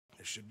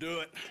This should do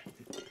it.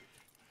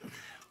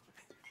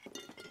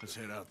 Let's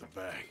head out the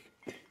back.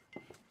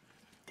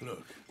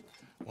 Look,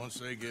 once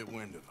they get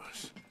wind of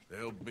us,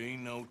 there'll be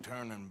no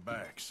turning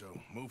back, so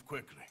move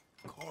quickly.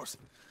 Of course.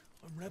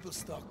 I'm rebel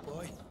stock,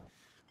 boy.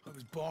 I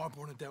was born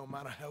burning down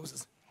manor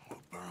houses. We'll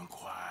burn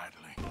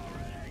quietly.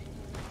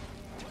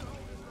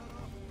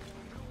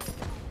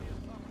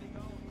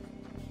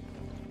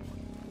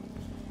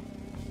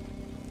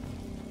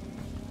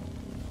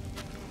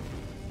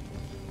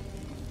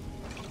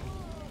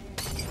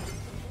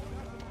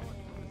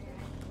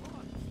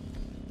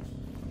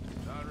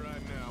 Not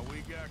right now. We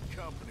got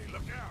company.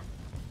 Look out!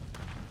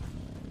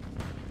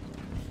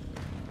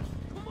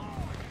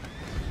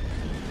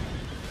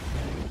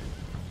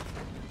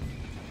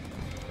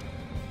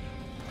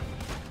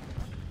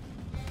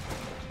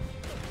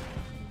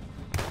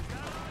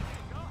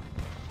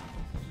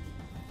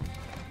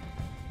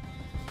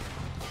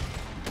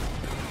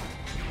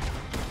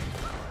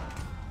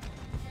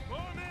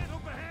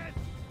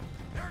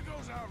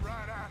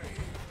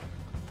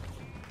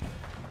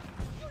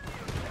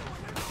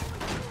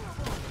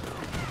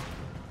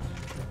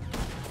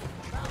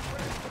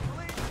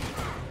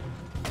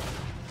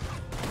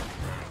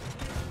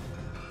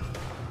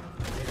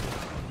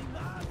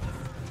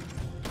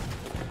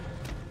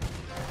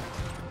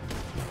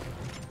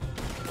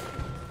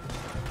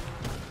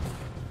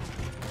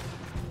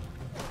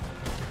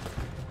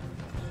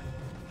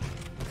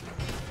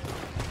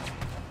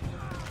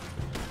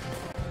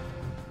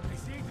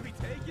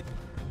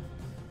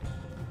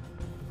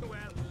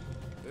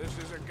 This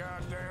is a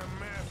goddamn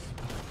mess.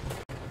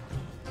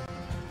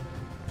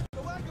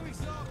 The wagon we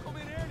saw come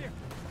in earlier.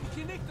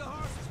 You nick the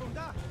horses from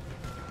that.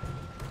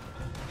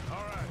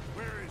 All right,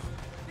 where is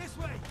it? This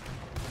way.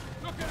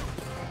 Look out.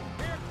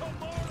 Here come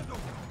more of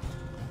them.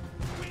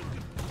 Wing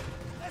them.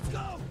 Let's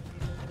go.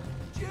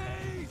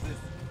 Jesus.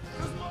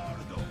 There's more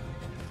of them.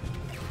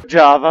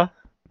 Java.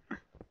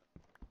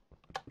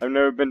 I've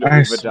never been to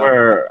I Java.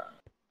 swear.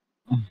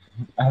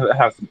 I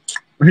have.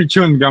 What are you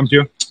chewing gum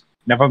to?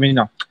 Never been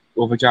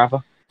over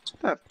Java.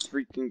 That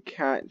freaking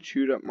cat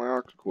chewed up my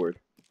aux cord.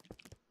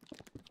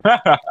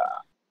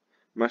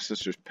 My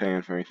sister's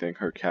paying for anything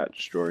her cat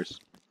destroys.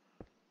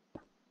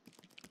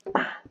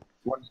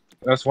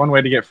 That's one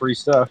way to get free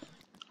stuff.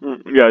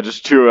 Yeah,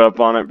 just chew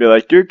up on it. Be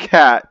like, your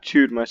cat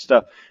chewed my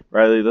stuff.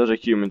 Riley, those are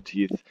human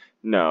teeth.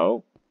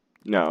 No.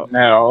 No.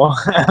 No.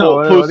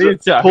 Pulls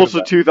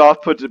the tooth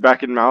off, puts it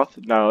back in mouth.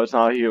 No, it's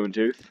not a human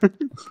tooth.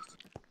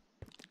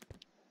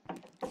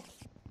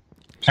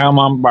 Come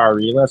on,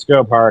 Barbie. Let's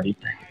go party.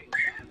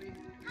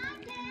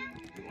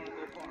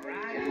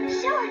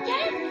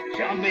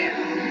 I'm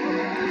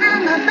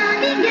a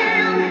Barbie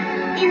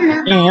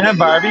girl In a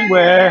Barbie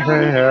world.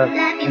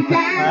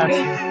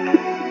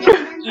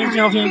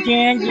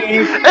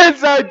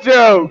 Inside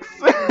jokes!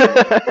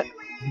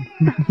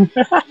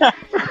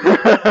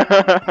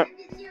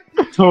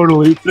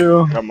 Totally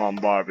too. Come on,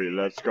 Barbie.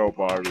 Let's go,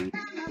 Barbie.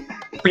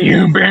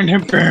 You can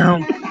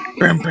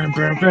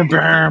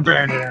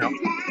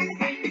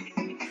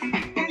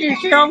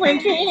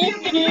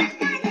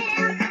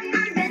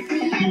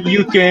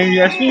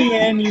just be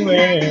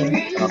anywhere.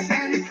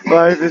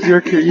 Life is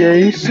your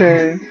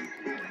creation.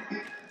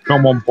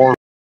 Come on, Barbie.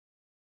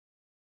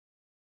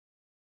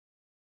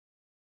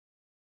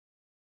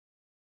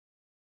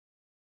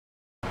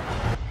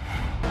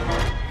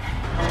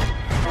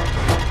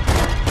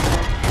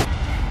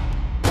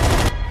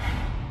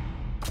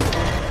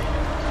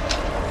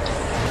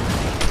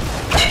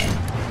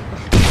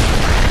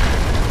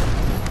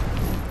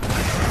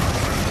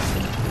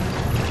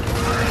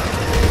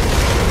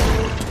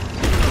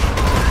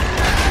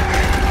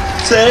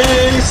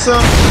 Say something,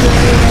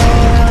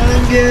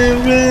 I'm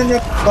giving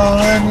up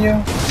on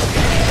you.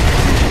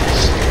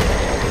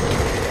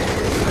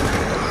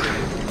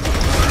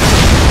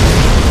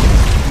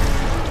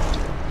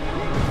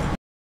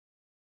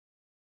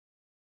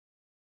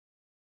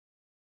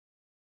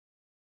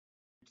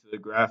 The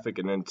graphic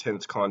and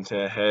intense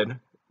content ahead,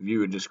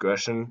 viewer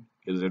discretion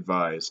is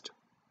advised.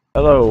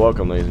 Hello,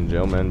 welcome ladies and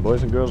gentlemen,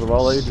 boys and girls of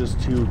all ages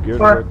to Gears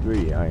of War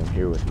 3. I am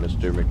here with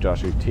Mr.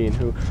 McJosh18,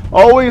 who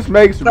always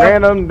makes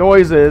random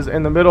noises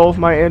in the middle of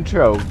my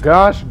intro.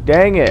 Gosh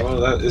dang it.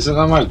 Well, isn't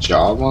that my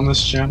job on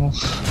this channel?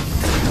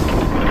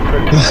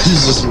 This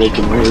is just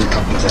making weird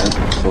content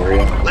for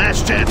you.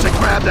 Last chance to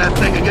grab that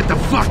thing and get the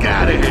fuck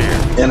out of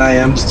here. And I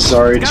am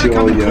sorry to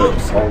all you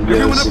if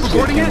you're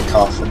in the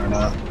coffin or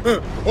not.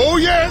 Oh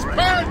yeah, it's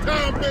party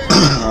time, baby.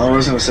 I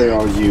was gonna say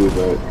all you,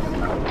 but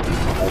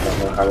I don't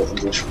know how to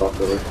English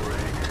properly.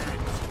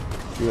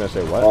 You gonna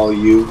say what? All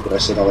you, but I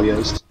said all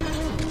yes.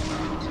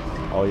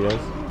 All yes?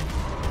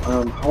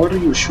 How are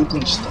you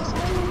shooting stuff?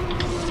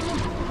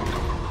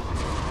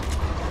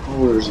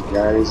 Oh, there's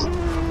guys.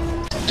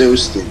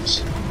 Those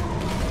things.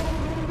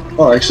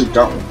 Oh, I actually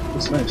got one.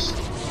 That's nice.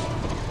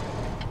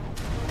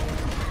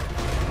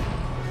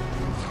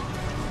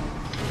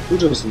 Who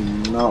does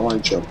not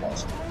want to jump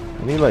off?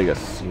 I need like a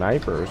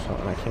sniper or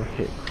something. I can't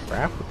hit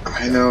crap with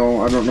I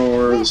know, I don't know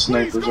where the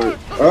snipers are.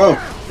 Oh!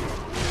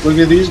 Look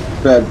at these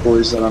bad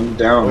boys that I'm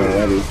down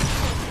already.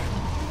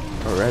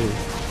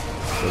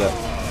 variety. Get up.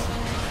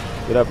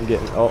 Get up and get.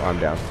 Oh, I'm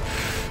down.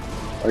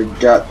 I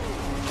got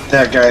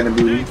that guy in the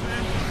booty.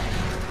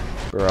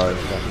 Barrage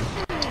got me.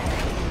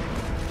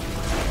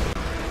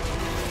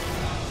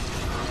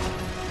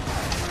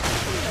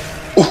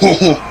 Oh,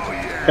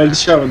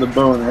 headshot with a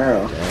bow and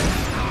arrow.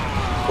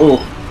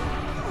 Oh,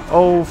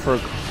 Oh, for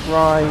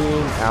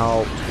crying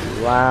out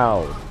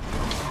loud.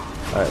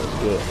 Alright, let's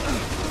do it.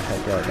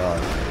 Heck that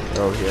dog.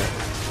 They're over here.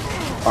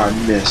 I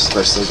missed.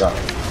 I still got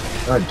it.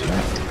 God damn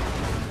it.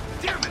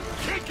 Damn it!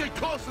 Can't get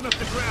close enough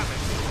to grab it.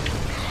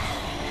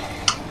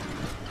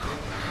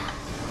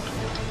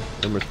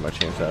 I missed my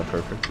chance at a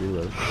perfect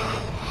reload.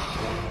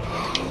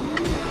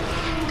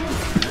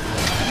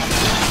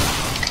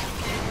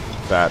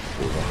 That's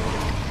cool.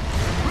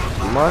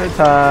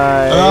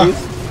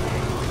 Monetize!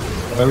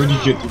 Why would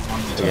you get the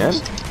one Again?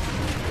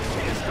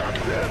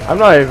 I'm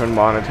not even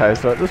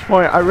monetized, so at this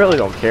point, I really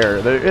don't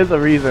care. There is a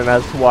reason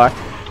as to why.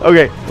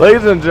 Okay,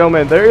 ladies and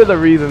gentlemen, there is a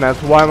reason as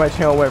to why my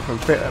channel went from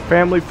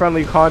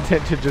family-friendly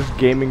content to just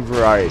gaming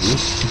variety.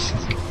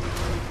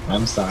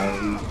 I'm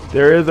sorry.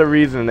 There is a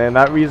reason, and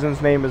that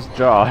reason's name is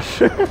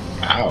Josh.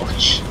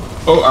 Ouch.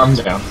 Oh, I'm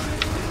down.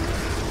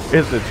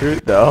 It's the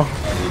truth, though.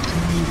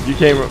 You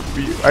came.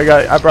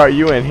 I brought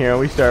you in here, and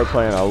we started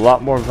playing a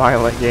lot more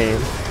violent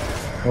games.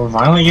 Well,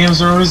 violent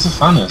games are always the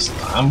funnest.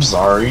 I'm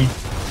sorry.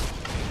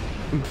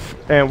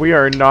 And we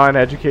are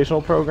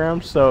non-educational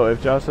programs, so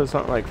if Josh says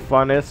something like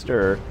funnest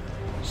or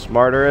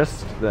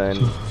smarterest, then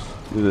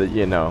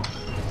you know.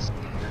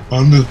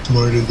 I'm not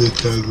smarter than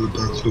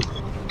that.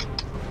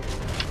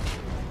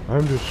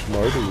 I'm just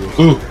smarter than you.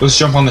 Ooh, let's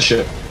jump on the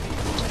ship.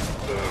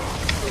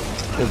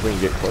 If we can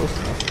get close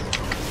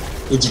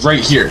enough. It's right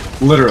here,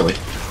 literally.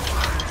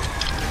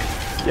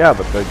 Yeah,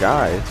 but the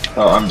guys.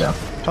 Oh, I'm down.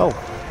 Oh,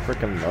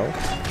 freaking no.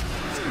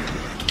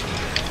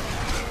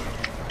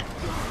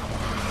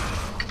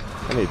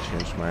 I need to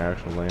change my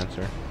actual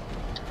Lancer.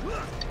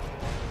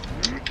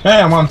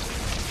 Hey, I'm on.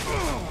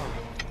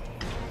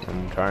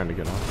 I'm trying to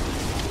get on.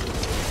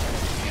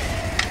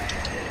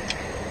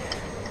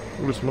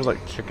 Ooh, it smells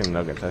like chicken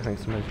nuggets. I think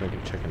somebody's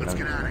making chicken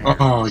nuggets.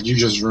 Oh, you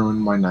just ruined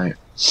my night.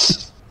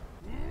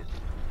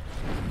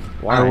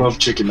 Why? I love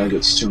chicken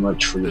nuggets too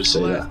much for you to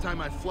say that.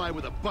 Time I fly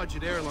with a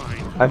budget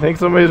airline. I think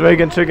somebody's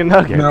making chicken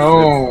nuggets.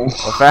 No.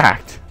 It's a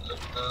fact.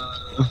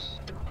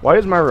 Why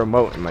is my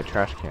remote in my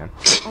trash can?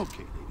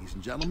 Okay, ladies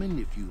and gentlemen,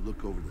 if you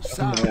look over the I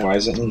don't side, know, why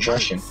is it in the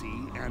trash can?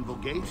 see Anvil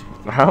Gate,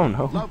 I don't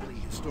know. lovely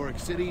historic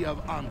city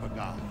of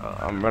Anvagar.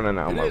 I'm running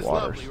out of my It is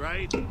waters. lovely,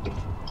 right?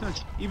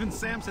 Even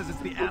Sam says it's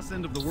the ass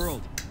end of the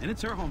world, and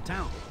it's her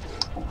hometown.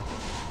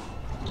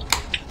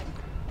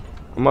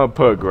 I'm gonna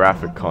put a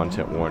graphic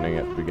content warning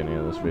at the beginning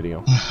of this video.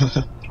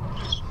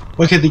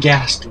 Look at the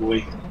gassed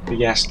boy. The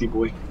gassy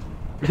boy.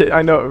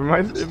 I know, it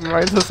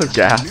reminds us of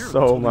gas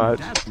so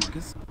much.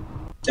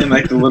 And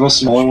like the little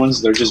smaller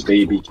ones, they're just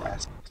baby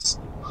gases.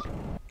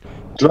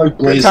 Drug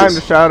Good time to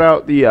blazes. shout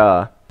out the,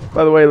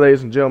 by the way,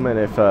 ladies and gentlemen,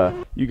 if,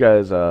 you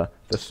guys, my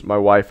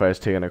Wi-Fi is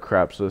taking a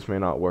crap, so this may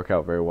not work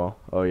out very well.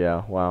 Oh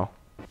yeah, wow.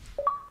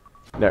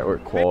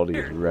 Network quality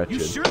is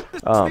wretched.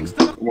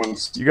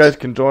 Ones. You guys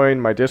can join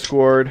my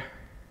Discord,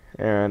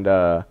 and,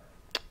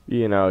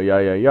 you know,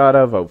 yada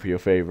yada, vote for your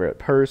favorite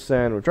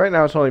person, which right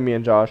now it's only me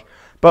and Josh,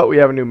 but we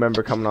have a new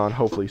member coming on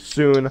hopefully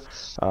soon.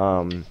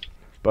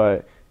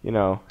 But, you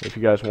know, if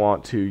you guys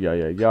want to,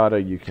 yada yada,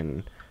 you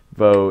can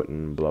vote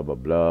and blah blah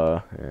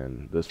blah,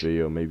 and this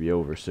video may be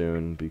over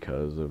soon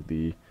because of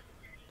the,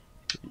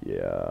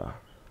 yeah.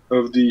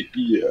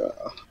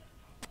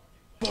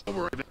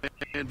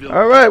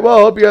 Alright, well,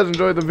 hope you guys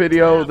enjoyed the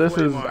video. This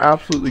is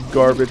absolutely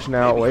garbage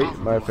now. Wait, it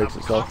might fix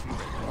itself.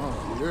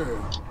 Oh,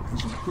 yeah. And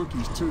some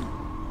cookies, too.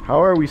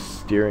 How are we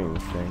steering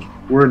this thing?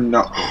 We're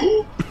not.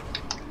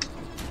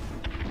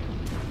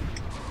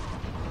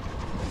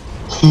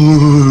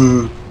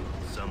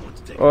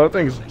 Oh, that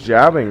thing's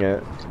jabbing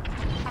it.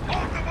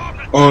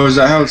 Oh, is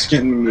that how it's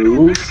getting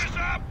moved?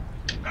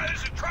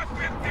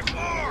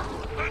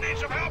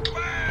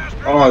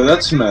 Oh,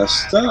 that's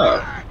messed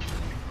up.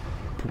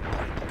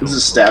 Is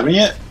it stabbing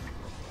it?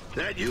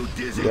 That you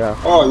dizzy? Yeah.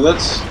 Oh,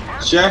 that's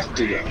jacked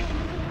again.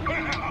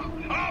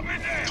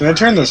 Can I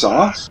turn this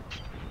off?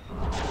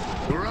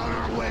 We're on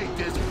our way,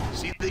 Dizzy.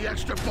 See the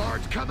extra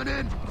barge coming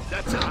in?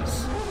 That's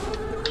us.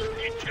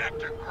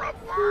 Ejector grub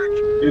barge.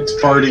 It's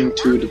farting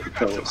too to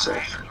propel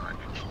itself.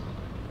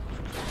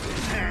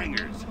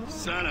 Hangers,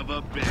 son of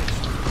a bitch.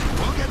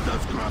 We'll get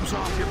those grubs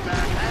off your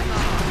back. Hang on.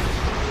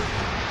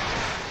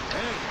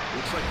 Hey,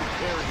 looks like you're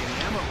carrying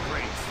ammo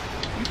crates.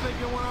 You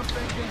thinking what I'm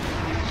thinking?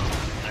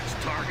 Let's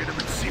target them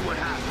and see what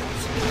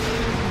happens.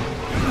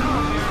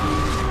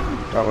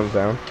 That one's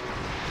down.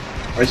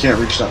 I can't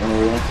reach that one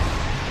over there.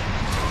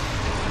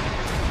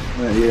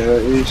 Not yet,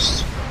 at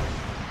least.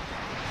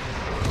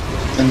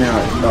 And now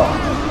I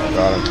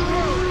got him.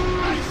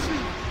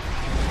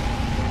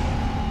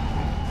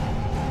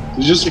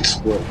 They just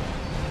explode.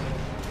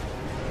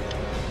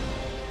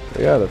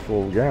 Yeah, they're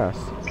full of gas.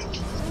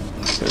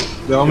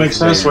 They all make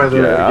sense why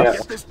they're Yeah. yeah.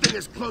 Get this thing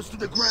as close to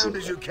the ground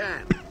as you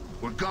can.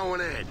 We're going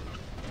in.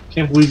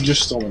 Can't believe you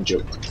just stole my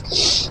joke.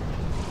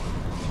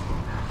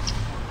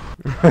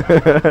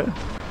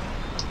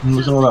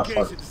 Look at all that In case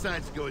fart. it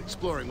decides to go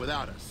exploring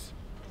without us.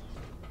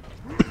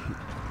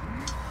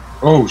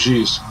 Oh,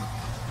 jeez.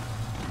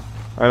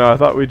 I know, I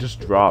thought we just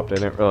dropped. I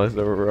didn't realize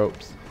there were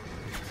ropes.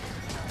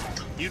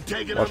 You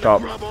taking Watch on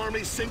out. the Grub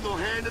Army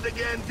single-handed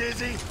again,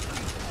 Dizzy?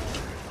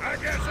 I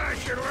guess I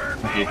should learn.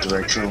 I hate the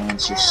retro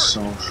lancer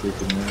so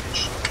freaking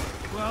much.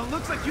 Well,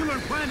 looks like you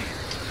learned plenty.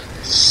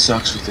 It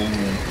sucks with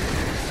aiming.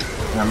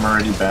 And I'm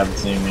already bad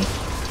with aiming.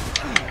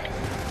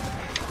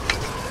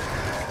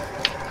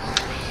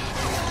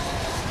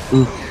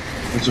 Ooh,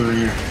 what's over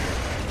here?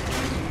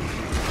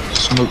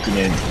 Smoke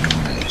grenade.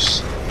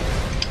 Nice.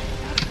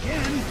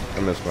 I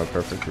missed my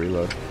perfect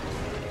reload.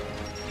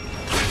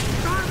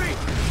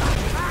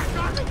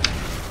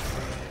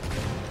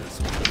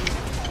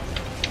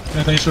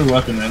 Yeah, thanks for the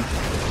weapon, man.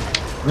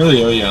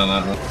 Really owe you on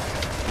that one.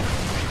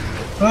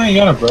 Oh, you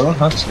got a bow.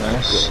 That's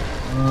nice.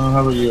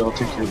 How about you? I'll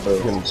take your bow.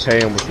 You can pay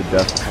them with the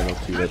death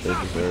penalty that they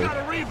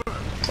deserve.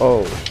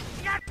 Oh.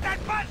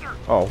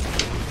 Oh.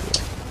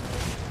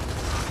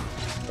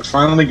 I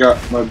finally got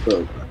my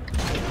bow.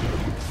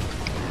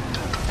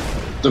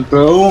 The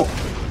bow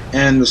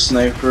and the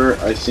sniper,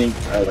 I think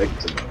I like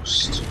the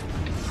most.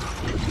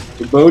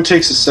 The bow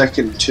takes a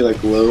second to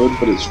like load,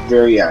 but it's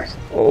very accurate.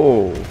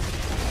 Oh.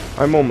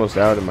 I'm almost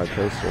out of my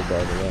pistol,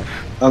 by the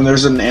way.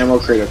 There's an ammo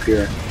crate up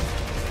here,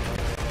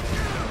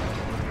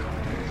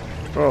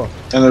 Oh.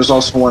 and there's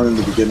also one in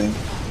the beginning.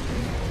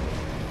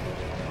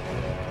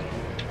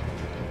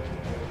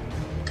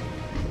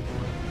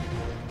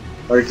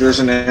 Like, there's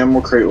an ammo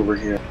crate over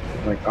here,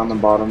 like on the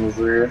bottom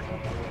over here.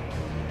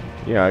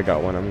 Yeah, I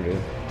got one. I'm good.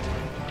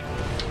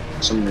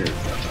 Somewhere.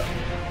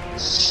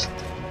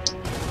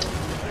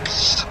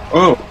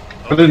 Oh,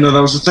 I didn't know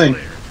that was a thing.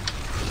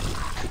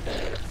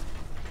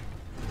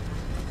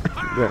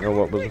 Didn't know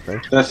what was the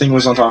thing. That thing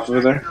was on top of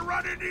it there. To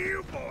run into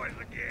you boys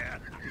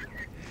again.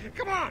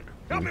 Come on,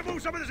 help me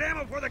move some of this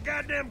ammo before the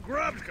goddamn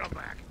grubs come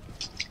back.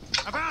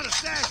 I found a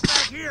stash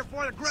back here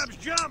before the grubs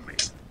jump me.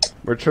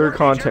 Mature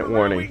content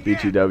warning,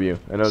 BTW.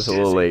 I know it's a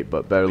little late,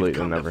 but better late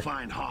than Come to never.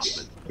 find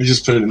Hoffman. We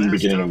just put it in the Last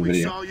beginning time of the we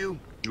video. saw you,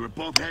 you were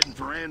both heading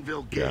for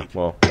Anvil Gate. Yeah,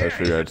 well, I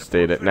figured I'd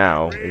state it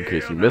now, in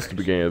case you missed the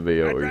beginning of the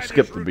video, or you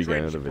skipped the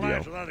beginning of the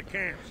video.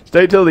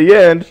 Stay till the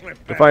end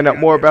to find out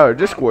more about our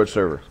Discord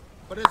server.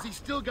 But has he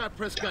still got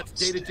Prescott's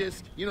data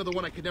disk? You know, the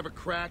one I could never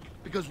crack?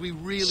 Because we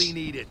really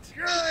need it.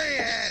 Sure he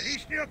has.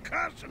 He's still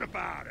cussing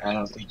about it. I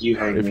don't think you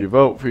heard If me. you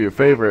vote for your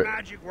favorite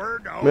Magic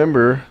word to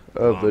member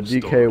of the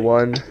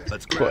DK1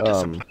 Let's grab the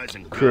supplies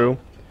and go. crew,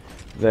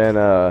 then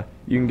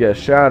you can get a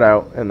shout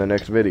out in the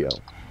next video.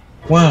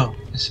 Wow,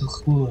 that's so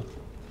cool.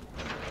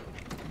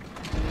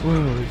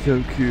 Whoa, it's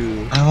so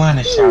cool. I want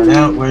to shout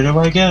out. Where do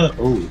I go?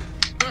 Oh,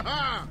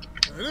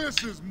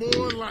 This is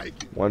more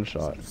like it. One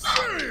shot.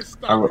 Serious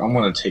stuff. I'm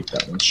gonna take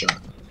that one shot.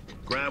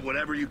 Grab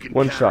whatever you can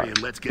One carry shot.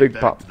 and let's get Big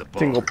back pop. to the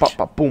Tingle barge. pop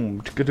pop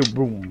boom. Chicka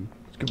boom.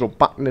 Skip a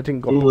pop and a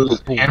tingle. Ooh,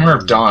 pop, boom. Hammer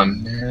of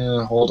Dawn.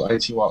 Yeah, hold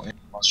IT while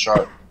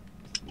shot.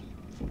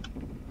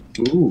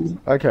 Ooh.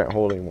 I can't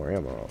hold any more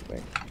ammo, I don't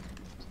think.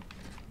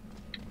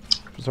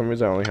 For some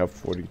reason, I only have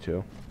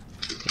 42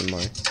 in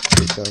my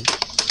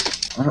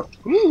gun.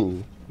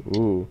 Ooh.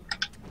 Ooh.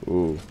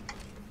 Ooh.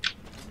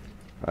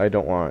 I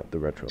don't want the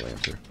Retro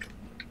Lancer.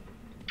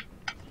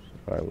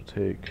 I will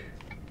take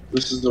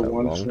This is the that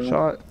one long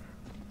shot.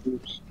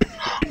 Oops.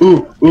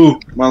 Ooh,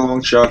 my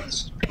long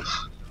shots.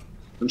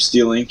 I'm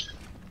stealing.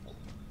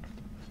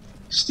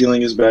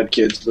 Stealing is bad,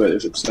 kids, but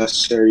if it's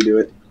necessary, do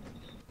it.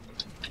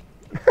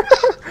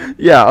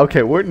 Yeah,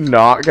 okay, we're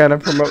not gonna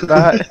promote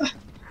that.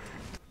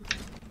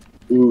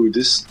 Ooh,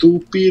 this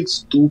stupid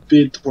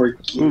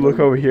twerky. Ooh, look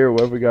over here.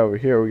 What have we got over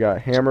here? We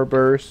got Hammer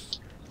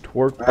Burst,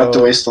 Torque I have to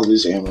Bow. waste all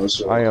these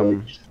ammos. I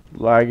am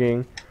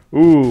lagging.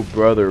 Ooh,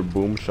 brother,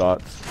 boom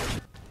shots.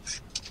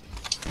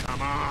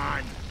 Come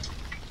on.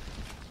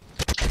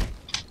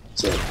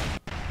 So,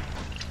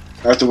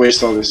 I have to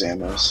waste all these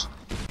ammos.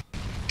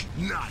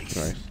 Nice.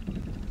 Nice.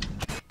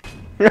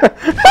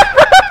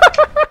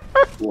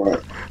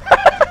 What?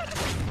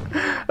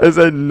 I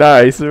said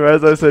nice, and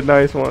as I said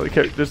nice, one of the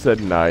characters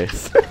said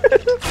nice.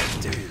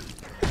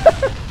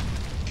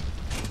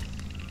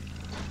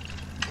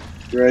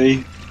 You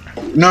ready?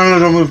 No,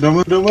 don't move, don't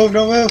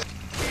move.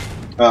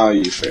 Oh,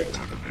 you failed.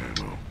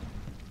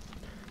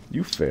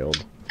 You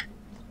failed.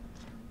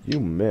 You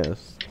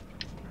missed.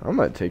 I'm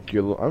gonna take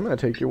your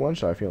one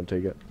shot if you don't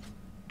take it.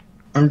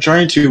 I'm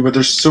trying to, but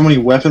there's so many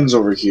weapons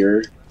over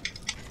here.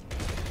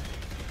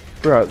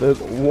 Bro, there's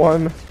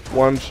one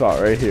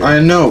shot right here. I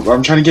know, but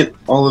I'm trying to get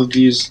all of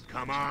these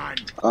Come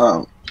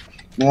on.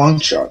 long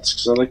shots,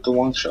 because I like the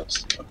long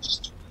shots the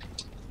most.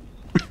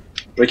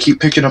 But I keep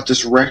picking up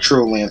this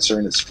Retro Lancer,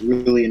 and it's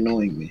really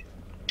annoying me.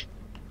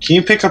 Can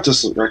you pick up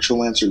this Retro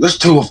Lancer? There's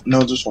two of them. No,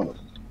 there's one of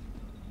them.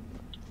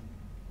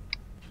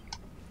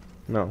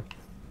 No.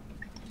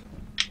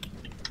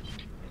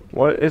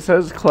 What? It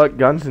says collect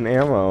guns and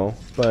ammo,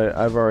 but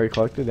I've already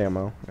collected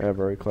ammo. And I've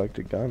already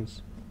collected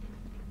guns.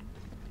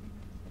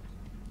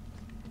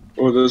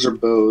 Oh, those are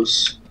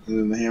bows. And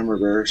then the hammer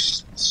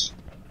bursts.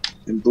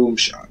 And boom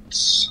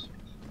shots.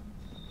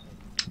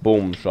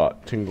 Boom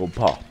shot, tingle,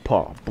 pop,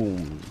 pop,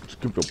 boom,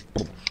 skip your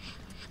boom,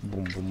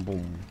 boom, boom,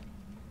 boom.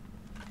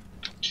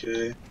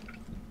 Okay.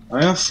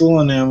 I have full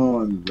on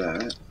ammo on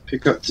that.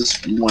 Pick up this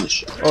one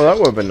shot. Oh, that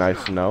would have been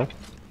nice to know.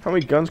 How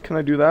many guns can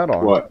I do that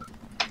on? What?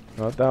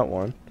 Not that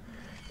one.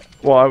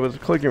 Well, I was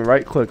clicking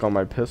right click on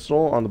my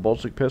pistol, on the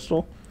Bolshevik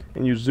pistol,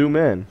 and you zoom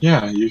in.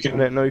 Yeah, you I can.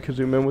 didn't know you could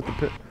zoom in with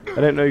the I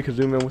didn't know you could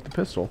zoom in with the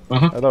pistol.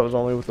 Uh-huh. I thought it was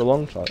only with the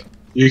long shot.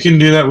 You can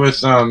do that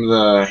with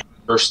the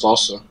burst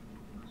also.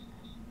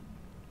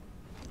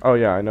 Oh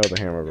yeah, I know the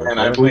hammer burst. And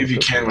I believe you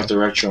can with the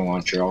retro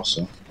launcher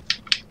also.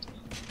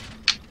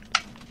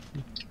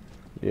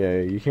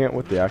 Yeah, you can't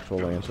with the actual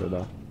Lancer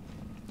though.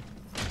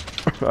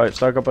 Alright,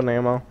 stock up on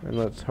ammo, and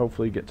let's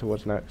hopefully get to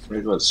what's next.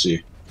 Wait, let's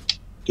see.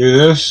 Do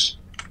this.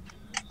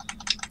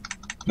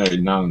 No,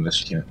 not on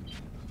this you can't.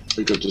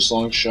 Pick up this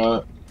long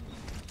shot.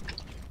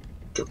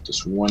 Pick up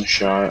this one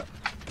shot.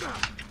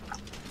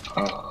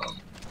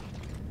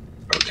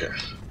 Okay.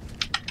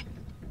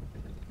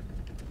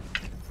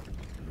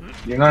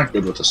 You're not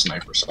good with a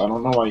sniper, so I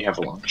don't know why you have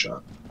a long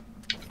shot.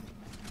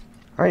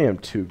 I am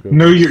too good.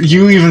 No,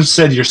 you even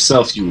said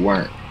yourself you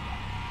weren't.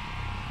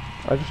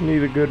 I just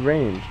need a good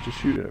range to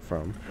shoot it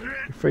from.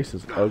 Your face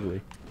is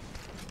ugly.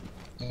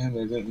 And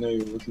I didn't know you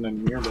were looking at a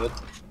mirror, bud.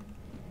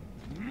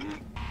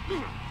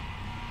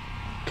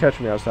 Catch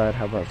me outside,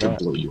 how about I could that?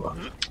 blow you up.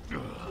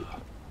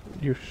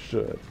 You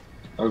should.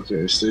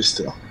 Okay, stay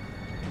still.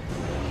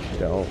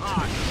 Don't.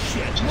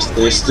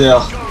 Stay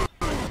still.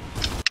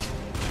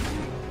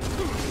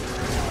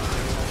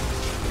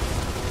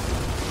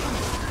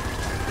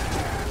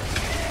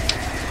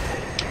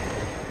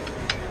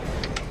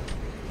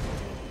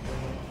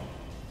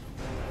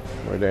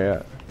 Where they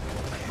at?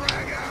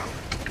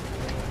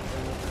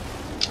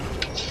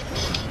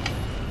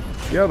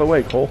 Get out of the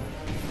way, Cole.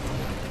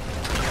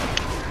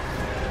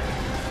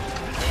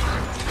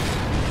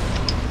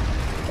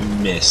 I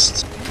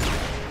missed.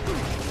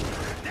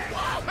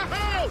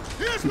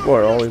 People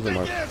are always in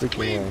my freaking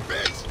way.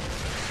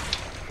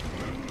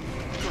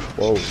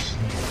 Whoa.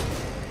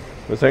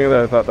 The thing that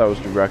I thought that was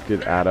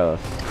directed at us.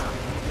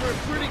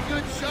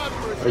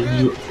 Are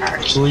you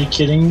actually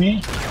kidding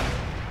me?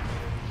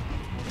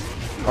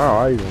 Wow,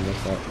 I even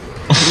missed that.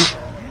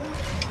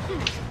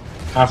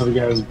 Half of the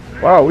guys.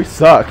 Wow, we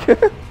suck.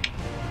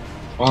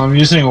 Well, I'm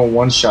using a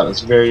one shot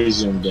that's very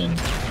zoomed in.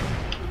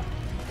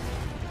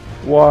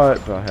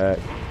 What the heck?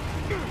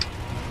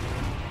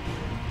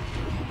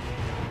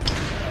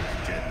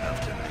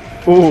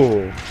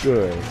 Oh,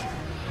 good.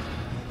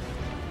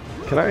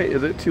 Can I?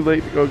 Is it too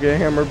late to go get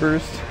hammer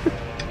burst?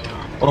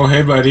 Oh,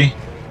 hey, buddy.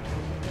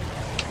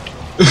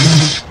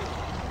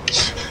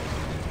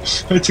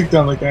 I took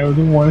down the guy with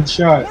one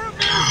shot.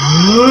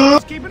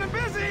 Keeping him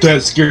busy.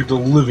 That scared the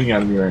living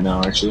out of me right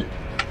now, actually.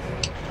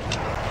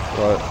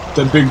 What?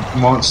 That big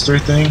monster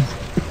thing.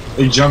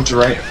 They jumped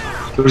right.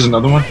 There's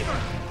another one.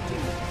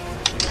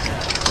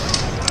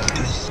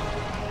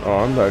 Oh,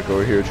 I'm back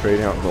over here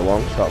trading out the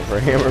long shot for a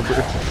hammer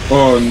burst.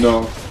 Oh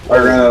no. I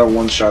ran out of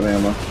one shot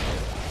ammo.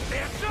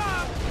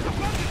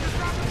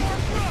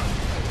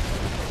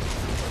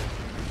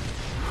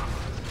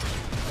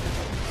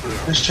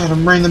 I shot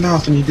him right in the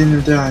mouth and he didn't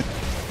even die.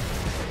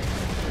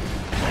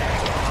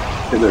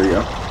 Okay, there you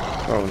go.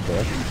 Oh, one's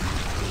dead.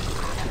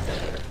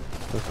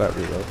 What's that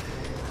reload?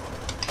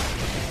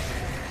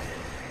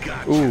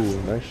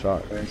 Ooh, nice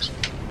shot. Thanks.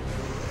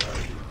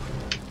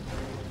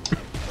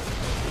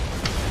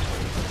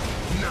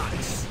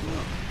 Nice.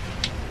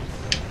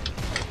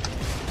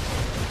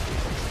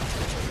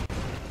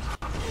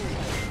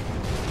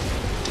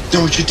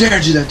 Don't you dare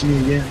do that to me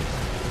again.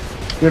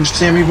 You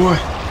understand me, boy?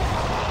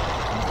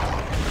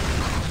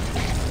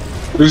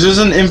 There's just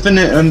an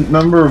infinite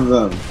number of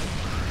them.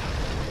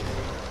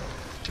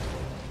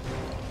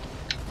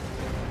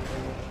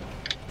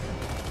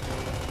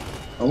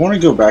 I want to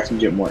go back and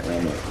get more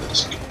ammo at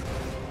this.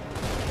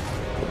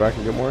 Go back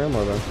and get more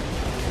ammo then.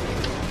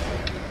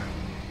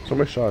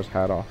 Somebody shot his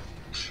hat off.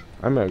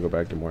 I'm gonna go back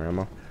and get more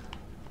ammo.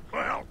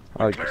 Well,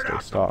 I like to cleared stay out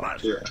the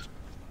stocked. Yeah. buzzards.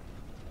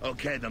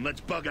 Okay, then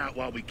let's bug out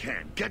while we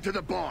can. Get to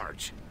the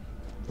barge.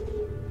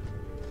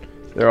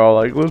 They're all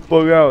like, let's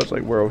bug out. It's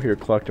like we're over here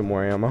collecting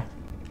more ammo.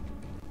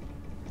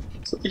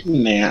 It's like,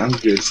 nah, I'm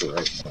good for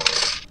right now.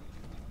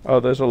 Oh,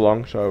 there's a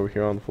long shot over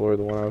here on the floor,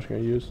 the one I was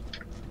gonna use.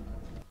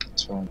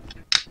 That's fine.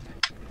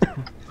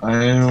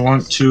 I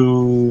want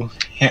to.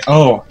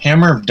 Oh,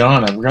 Hammer of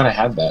Dawn. I forgot I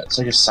had that. It's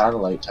like a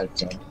satellite type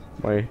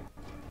gun.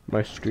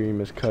 My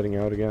stream is cutting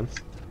out again.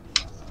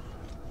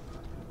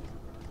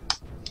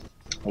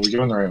 Are we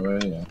going the right way?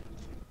 Yeah.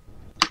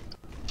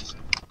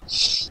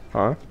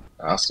 Huh?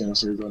 Asking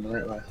us if we're going the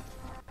right way.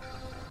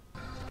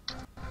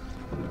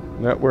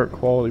 Network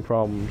quality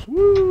problems.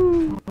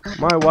 Woo!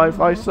 My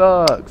Wi-Fi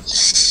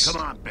sucks.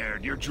 Come on,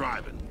 Baird, you're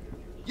driving.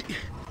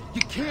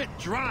 You can't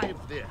drive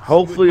this.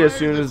 Hopefully, as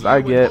soon as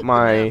I get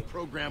my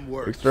program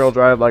works. external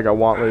drive like I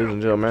want, ladies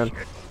and gentlemen,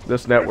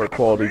 this network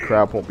quality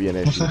crap won't be an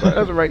issue. But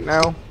as of right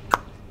now,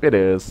 it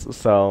is.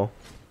 So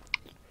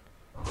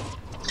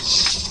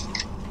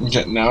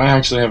Okay, now I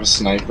actually have a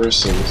sniper,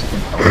 so this can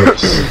help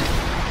us.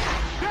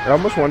 I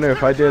almost wonder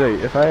if I had a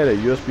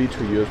USB to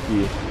a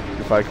USB,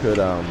 if I could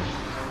if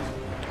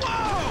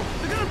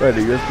I had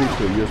a USB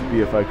to a USB,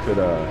 if I could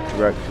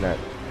direct connect.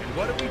 And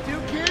what do we do,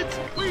 kids?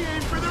 We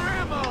aim for their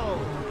ammo!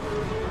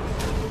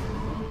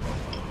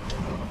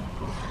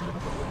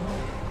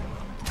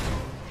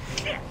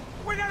 Shit!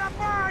 We got a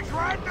barge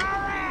right in our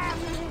ass!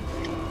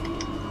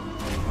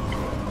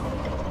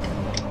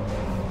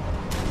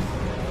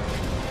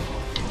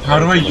 How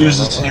do I use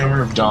this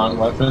Hammer of Dawn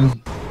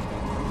weapon?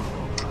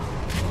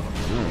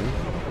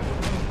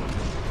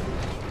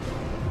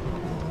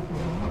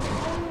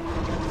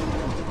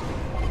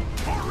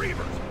 More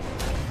Reavers!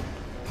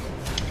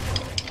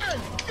 Hey,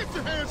 get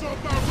your hands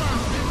off my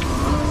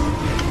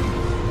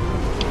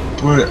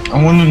Wait,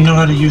 I want to know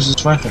how to use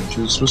this weapon,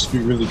 because it's supposed to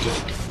be really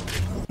good.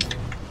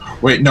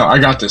 Wait, no, I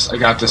got this. I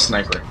got this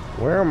sniper.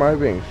 Where am I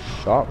being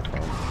shot from?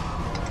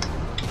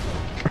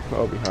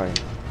 Oh,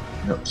 behind.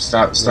 No,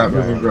 stop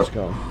moving, bro. Let's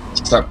go.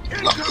 Stop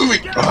not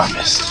moving. Oh, I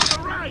missed.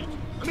 on the right!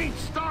 I mean,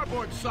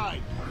 starboard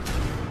side!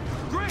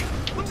 Great!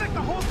 Looks like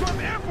the whole Grub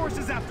Air Force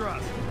is after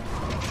us.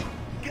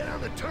 Get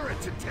on the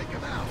turrets and take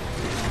them out!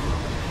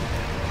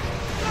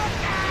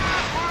 Look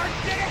out! Hard,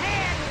 get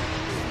ahead!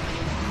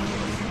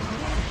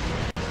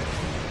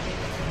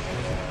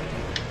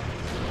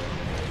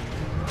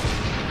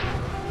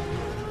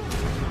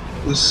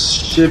 This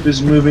ship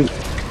is moving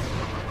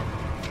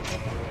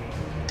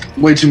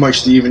way too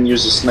much to even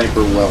use a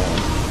sniper well.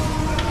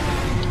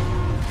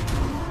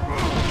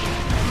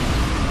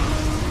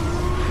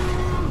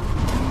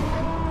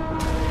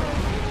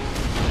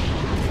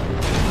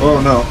 Oh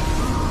no.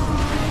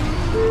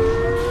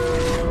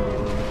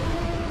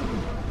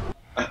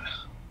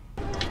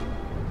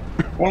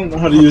 I don't know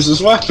how to use this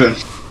weapon.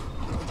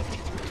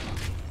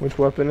 Which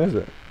weapon is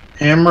it?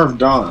 Hammer of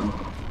Dawn.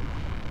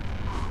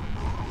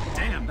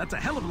 Damn, that's a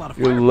hell of a lot of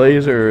Your fire.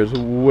 laser is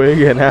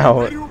wigging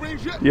out.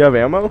 You have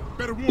ammo?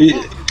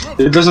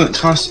 It doesn't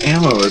cost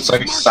ammo, it's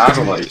like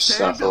satellite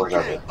stuff or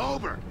whatever.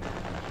 Over!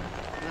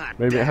 God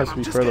Maybe it damn, has to I'm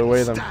be just further getting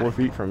away than started. 4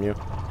 feet from you.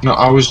 No,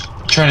 I was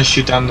trying to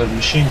shoot down the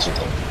machines with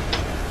it.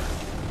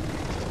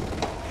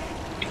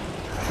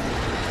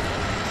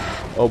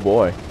 Oh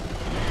boy.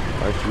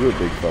 Aren't you a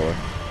big fella?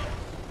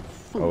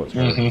 Oh, it's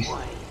her.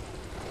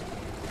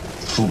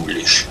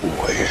 Foolish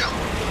boy.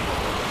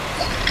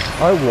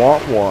 I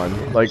want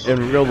one, like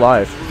in real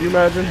life. Can you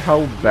imagine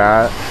how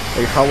bad,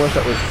 like how much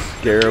that would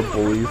scare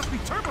bullies? Must be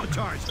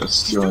turbocharged.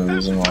 That's the only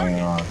reason why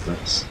I want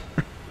this.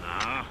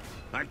 Nah,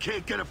 I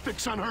can't get a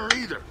fix on her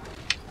either.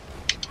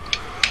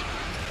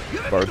 You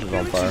have Barge the is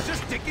on feeling fire. She's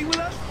just sticking with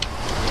us?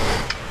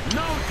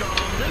 No,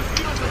 Dom, this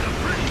feels like a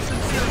pretty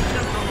sincere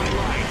attempt on my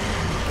life.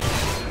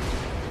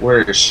 Where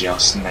is she? I'll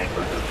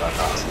sniper her back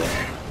off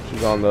there.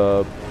 She's on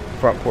the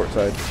front port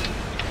side.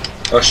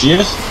 Oh, she is?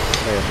 I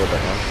think I said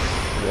that now.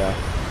 Yeah.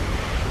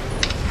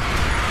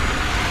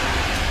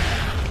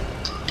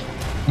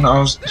 No, I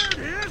was. There it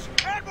is!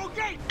 Admiral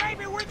Gate!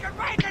 Maybe we can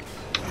make it!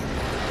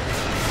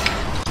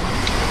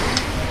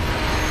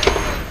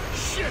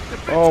 Shit, the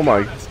bitch Oh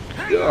my got us.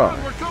 Hang God.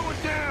 on, we're going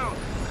down.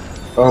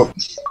 Oh,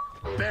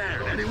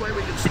 There, any way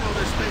we can slow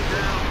this thing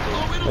down?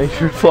 Oh, it'll Thanks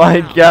for slow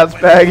flying down.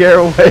 Gatsbag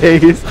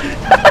Airways.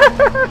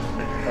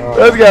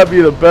 That's gotta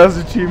be the best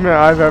achievement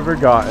I've ever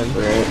gotten.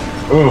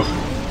 oh.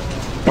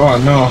 Oh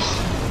no.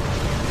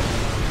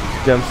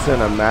 Them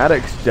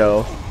cinematics,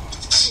 Joe.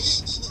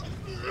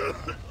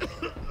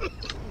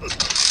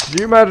 Do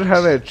you imagine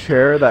having a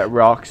chair that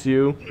rocks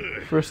you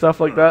for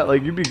stuff like that?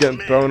 Like, you'd be getting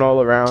thrown all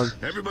around.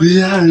 Everybody,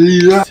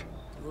 Yeah.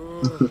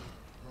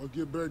 I'll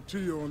get back to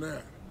you on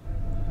that.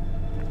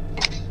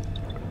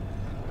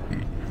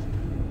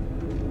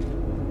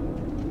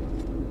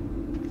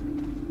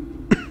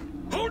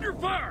 Hold your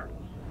fire!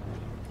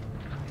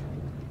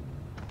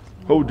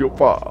 Hold your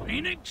fire.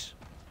 Phoenix?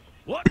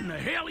 What in the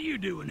hell are you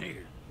doing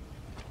here?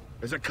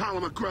 there's a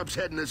column of grubs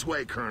heading this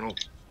way, Colonel.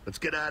 Let's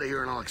get out of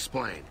here and I'll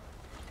explain.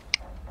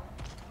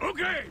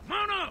 Okay,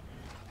 mount up!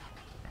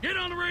 Get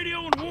on the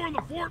radio and warn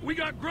the fort we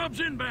got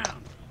grubs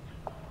inbound.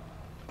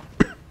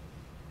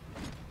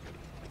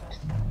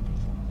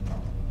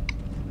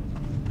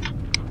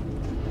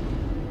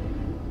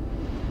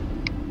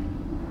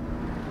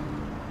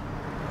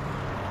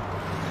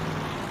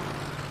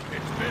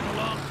 It's been a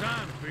long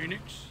time,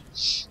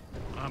 Phoenix.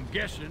 I'm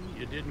guessing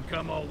you didn't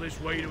come all this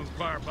way to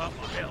inquire about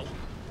my health.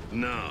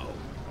 No,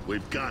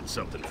 we've got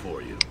something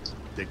for you.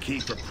 The key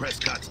for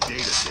Prescott's data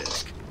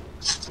disk.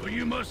 Well,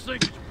 you must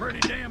think it's pretty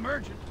damn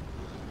urgent.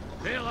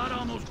 Hell, I'd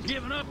almost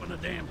given up on the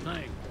damn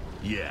thing.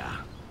 Yeah,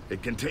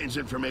 it contains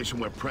information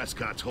where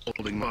Prescott's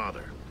holding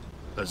Mother.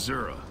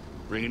 Azura.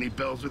 Ring any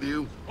bells with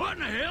you? What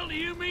in the hell do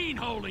you mean,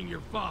 holding your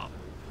father?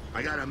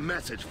 I got a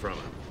message from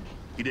him.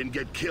 He didn't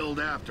get killed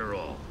after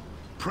all.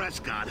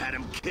 Prescott had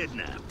him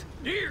kidnapped.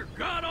 Dear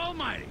God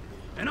Almighty.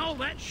 And all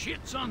that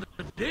shit's on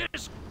the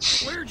disc?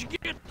 Where'd you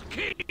get the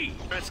key?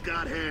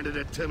 Prescott handed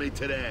it to me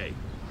today,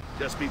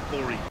 just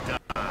before he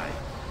died.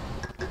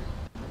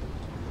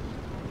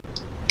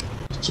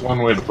 That's one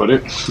way to put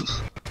it.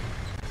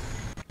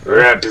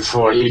 Right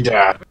before he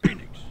died.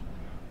 Phoenix.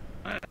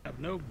 I have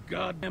no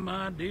goddamn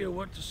idea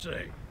what to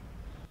say.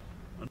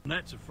 And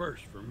that's a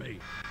first for me.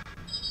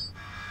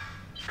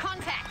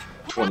 Contact.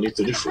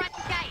 2034.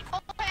 Front gate.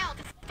 All out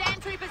to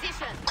stand to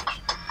position.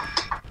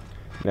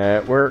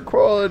 Network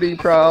quality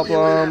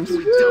problems.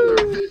 We tell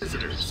their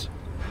visitors.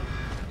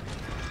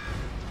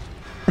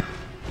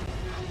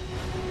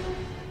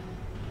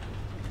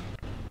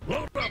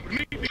 Load up and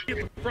meet me at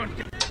the front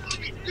gate.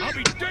 I'll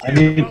be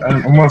dead.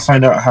 I want to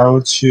find out how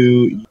to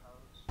use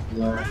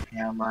the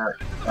hammer.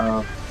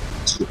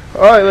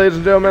 Alright, ladies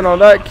and gentlemen, on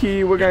that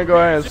key, we're going to go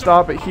ahead and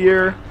stop it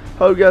here.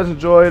 Hope you guys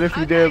enjoyed. If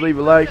you did, leave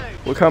a like.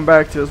 We'll come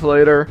back to this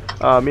later.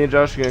 Me and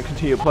Josh are going to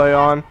continue to play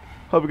on.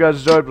 Hope you guys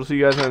enjoyed. We'll see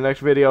you guys in the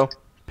next video.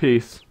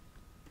 Peace.